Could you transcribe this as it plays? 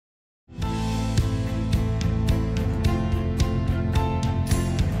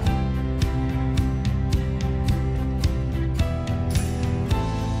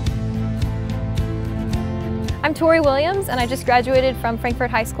I'm Tori Williams and I just graduated from Frankfurt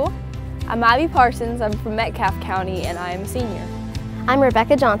High School. I'm Ivy Parsons, I'm from Metcalfe County and I'm a senior. I'm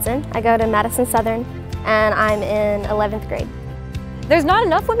Rebecca Johnson, I go to Madison Southern and I'm in 11th grade. There's not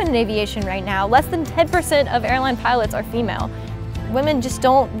enough women in aviation right now. Less than 10% of airline pilots are female. Women just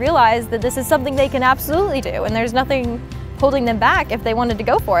don't realize that this is something they can absolutely do and there's nothing holding them back if they wanted to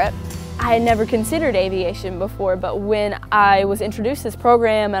go for it. I had never considered aviation before, but when I was introduced to this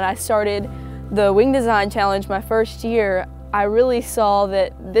program and I started the Wing Design Challenge my first year, I really saw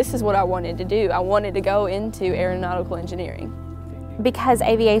that this is what I wanted to do. I wanted to go into aeronautical engineering. Because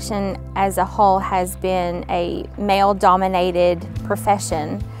aviation as a whole has been a male-dominated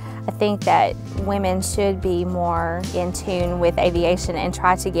profession, I think that women should be more in tune with aviation and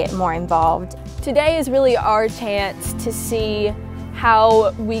try to get more involved. Today is really our chance to see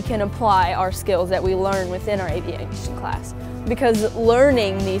how we can apply our skills that we learn within our aviation class. Because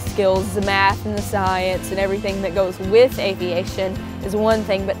learning these skills, the math and the science and everything that goes with aviation is one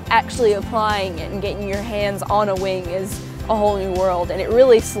thing, but actually applying it and getting your hands on a wing is a whole new world, and it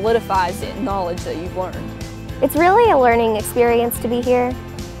really solidifies the knowledge that you've learned. It's really a learning experience to be here.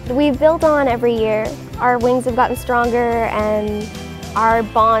 We've built on every year. Our wings have gotten stronger and our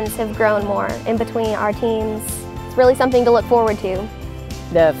bonds have grown more in between our teams. It's really something to look forward to.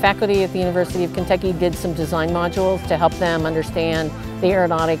 The faculty at the University of Kentucky did some design modules to help them understand the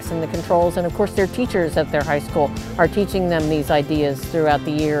aeronautics and the controls, and of course their teachers at their high school are teaching them these ideas throughout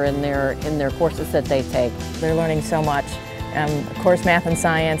the year in their courses that they take. They're learning so much. Of course, math and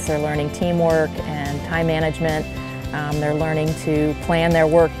science, they're learning teamwork and time management. They're learning to plan their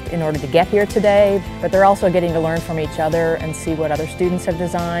work in order to get here today, but they're also getting to learn from each other and see what other students have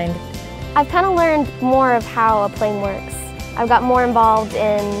designed. I've kind of learned more of how a plane works. I've got more involved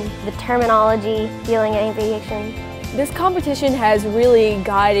in the terminology dealing in aviation. This competition has really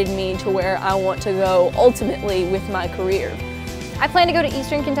guided me to where I want to go ultimately with my career. I plan to go to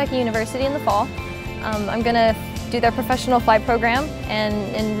Eastern Kentucky University in the fall. I'm going to do their professional flight program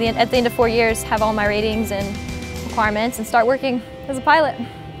and at the end of 4 years have all my ratings and requirements and start working as a pilot.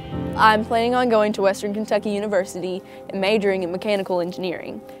 I'm planning on going to Western Kentucky University and majoring in mechanical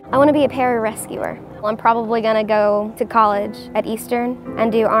engineering. I want to be a pararescuer. I'm probably going to go to college at Eastern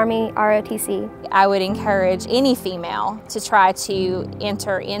and do Army ROTC. I would encourage any female to try to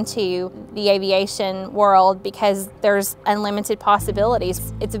enter into the aviation world because there's unlimited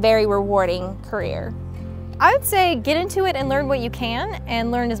possibilities. It's a very rewarding career. I would say get into it and learn what you can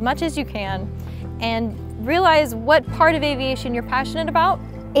and learn as much as you can and realize what part of aviation you're passionate about.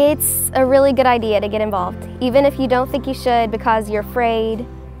 It's a really good idea to get involved, even if you don't think you should because you're afraid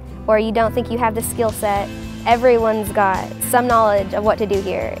or you don't think you have the skill set. Everyone's got some knowledge of what to do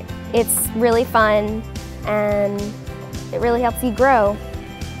here. It's really fun and it really helps you grow.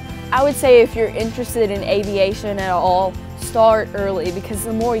 I would say if you're interested in aviation at all, start early because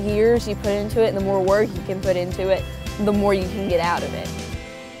the more years you put into it and the more work you can put into it, the more you can get out of it.